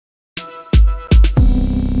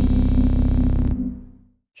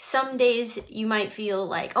some days you might feel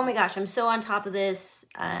like, oh my gosh, I'm so on top of this,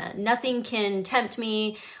 nothing can tempt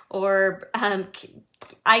me, or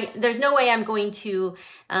there's no way I'm going to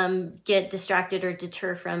get distracted or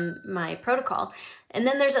deter from my protocol. And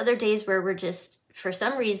then there's other days where we're just, for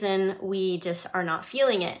some reason, we just are not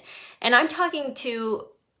feeling it. And I'm going to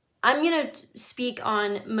speak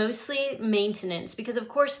on mostly maintenance, because of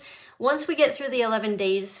course, once we get through the 11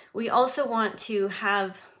 days, we also want to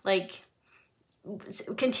have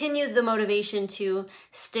continue the motivation to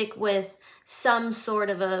stick with some sort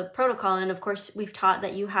of a protocol. And of course, we've taught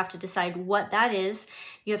that you have to decide what that is.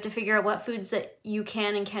 You have to figure out what foods that you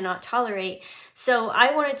can and cannot tolerate. So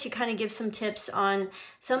I wanted to kind of give some tips on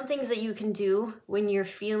some things that you can do when you're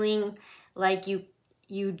feeling like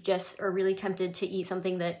you just are really tempted to eat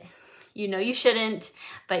something that you know you shouldn't,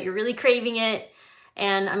 but you're really craving it.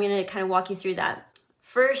 And I'm going to kind of walk you through that.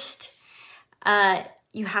 First,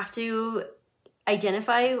 you have to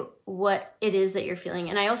identify what it is that you're feeling.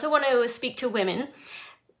 And I also want to speak to women.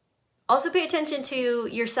 Also pay attention to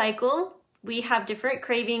your cycle. We have different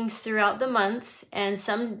cravings throughout the month, and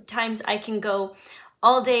sometimes I can go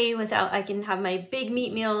all day without, I can have my big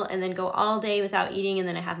meat meal and then go all day without eating, and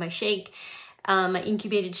then I have my shake, my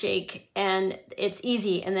incubated shake, and it's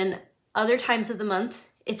easy. And then other times of the month,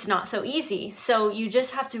 it's not so easy. So you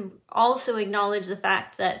just have to also acknowledge the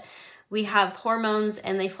fact that we have hormones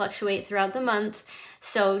and they fluctuate throughout the month.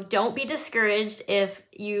 So don't be discouraged if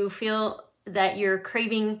you feel that you're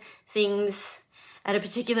craving things at a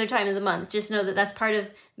particular time of the month. Just know that that's part of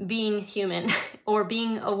being human or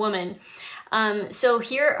being a woman. So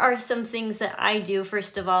here are some things that I do,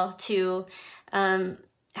 first of all, to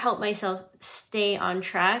help myself stay on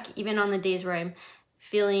track, even on the days where I'm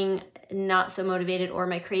feeling not so motivated or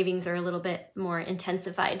my cravings are a little bit more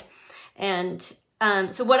intensified. And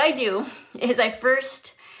so what I do is if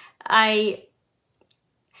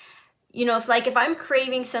I'm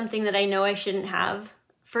craving something that I know I shouldn't have,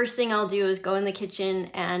 first thing I'll do is go in the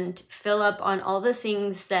kitchen and fill up on all the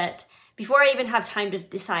things that, before I even have time to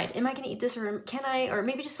decide, am I going to eat this, or can I, or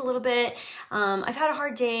maybe just a little bit, I've had a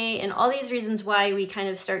hard day, and all these reasons why we kind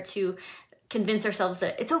of start to convince ourselves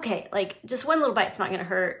that it's okay, like just one little bite's not going to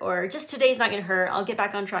hurt, or just today's not going to hurt, I'll get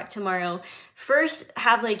back on track tomorrow. First,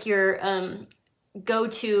 have like your go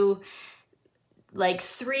to like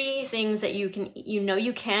 3 things that you can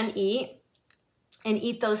eat, and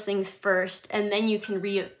eat those things first, and then you can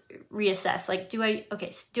reassess, like, do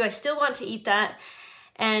I still want to eat that?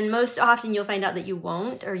 And most often you'll find out that you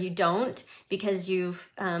won't, or you don't, because you're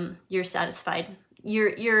satisfied.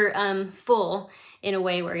 You're full in a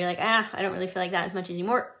way where you're like, I don't really feel like that as much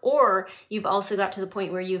anymore. Or you've also got to the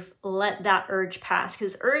point where you've let that urge pass,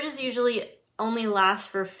 because urges usually only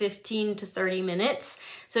last for 15 to 30 minutes.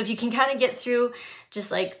 So if you can kind of get through,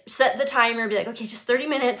 just like set the timer, be like, okay, just 30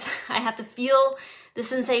 minutes. I have to feel the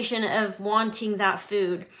sensation of wanting that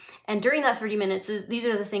food. And during that 30 minutes, these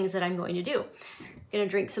are the things that I'm going to do. I'm going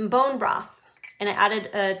to drink some bone broth. And I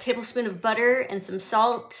added a tablespoon of butter and some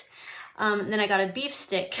salt. Then I got a beef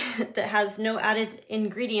stick that has no added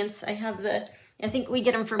ingredients. I think we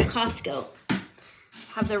get them from Costco. I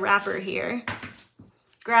have the wrapper here.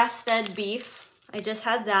 Grass-fed beef. I just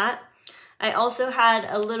had that. I also had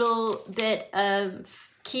a little bit of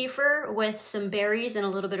kefir with some berries and a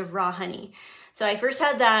little bit of raw honey. So I first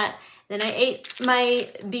had that, then I ate my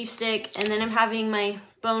beef stick, and then I'm having my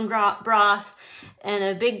bone broth and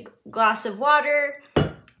a big glass of water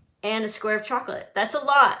and a square of chocolate. That's a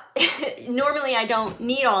lot. Normally I don't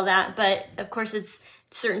need all that, but of course it's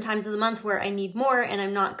certain times of the month where I need more, and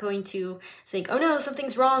I'm not going to think, oh no,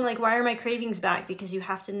 something's wrong, like why are my cravings back? Because you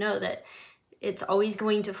have to know that it's always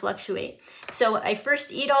going to fluctuate. So I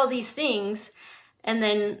first eat all these things, and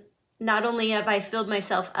then not only have I filled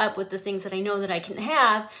myself up with the things that I know that I can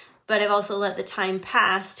have, but I've also let the time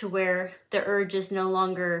pass to where the urge is no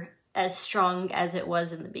longer as strong as it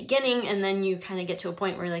was in the beginning, and then you kind of get to a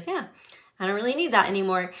point where you're like, yeah, I don't really need that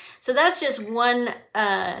anymore. So that's just one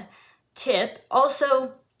tip.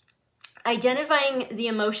 Also, identifying the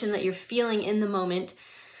emotion that you're feeling in the moment,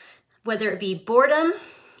 whether it be boredom,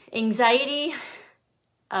 anxiety,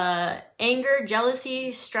 anger,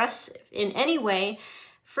 jealousy, stress, in any way.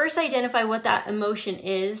 First, identify what that emotion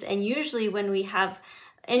is, and usually when we have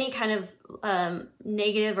any kind of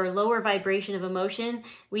negative or lower vibration of emotion,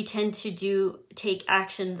 we tend to take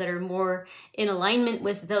action that are more in alignment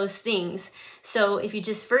with those things. So if you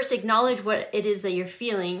just first acknowledge what it is that you're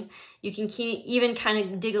feeling, you can even kind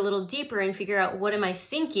of dig a little deeper and figure out, what am I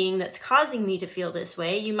thinking that's causing me to feel this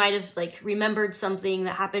way? You might have like remembered something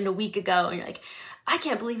that happened a week ago, and you're like, I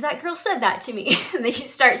can't believe that girl said that to me. And then you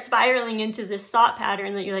start spiraling into this thought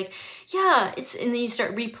pattern that you're like, yeah, and then you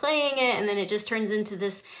start replaying it, and then it just turns into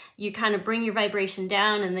this, you kind of bring your vibration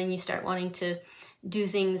down, and then you start wanting to do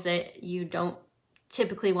things that you don't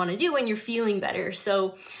typically want to do when you're feeling better.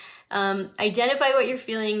 So identify what you're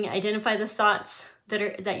feeling, identify the thoughts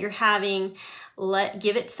that you're having,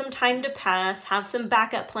 give it some time to pass, have some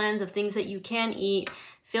backup plans of things that you can eat,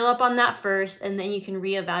 fill up on that first, and then you can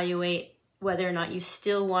reevaluate whether or not you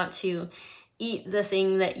still want to eat the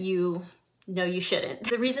thing that you know you shouldn't.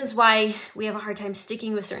 The reasons why we have a hard time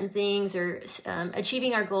sticking with certain things or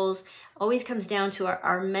achieving our goals always comes down to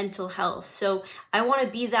our mental health. So I want to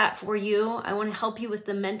be that for you. I want to help you with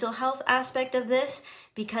the mental health aspect of this,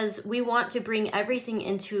 because we want to bring everything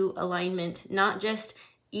into alignment, not just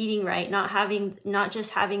eating right, not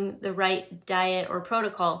just having the right diet or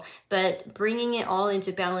protocol, but bringing it all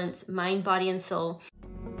into balance, mind, body, and soul.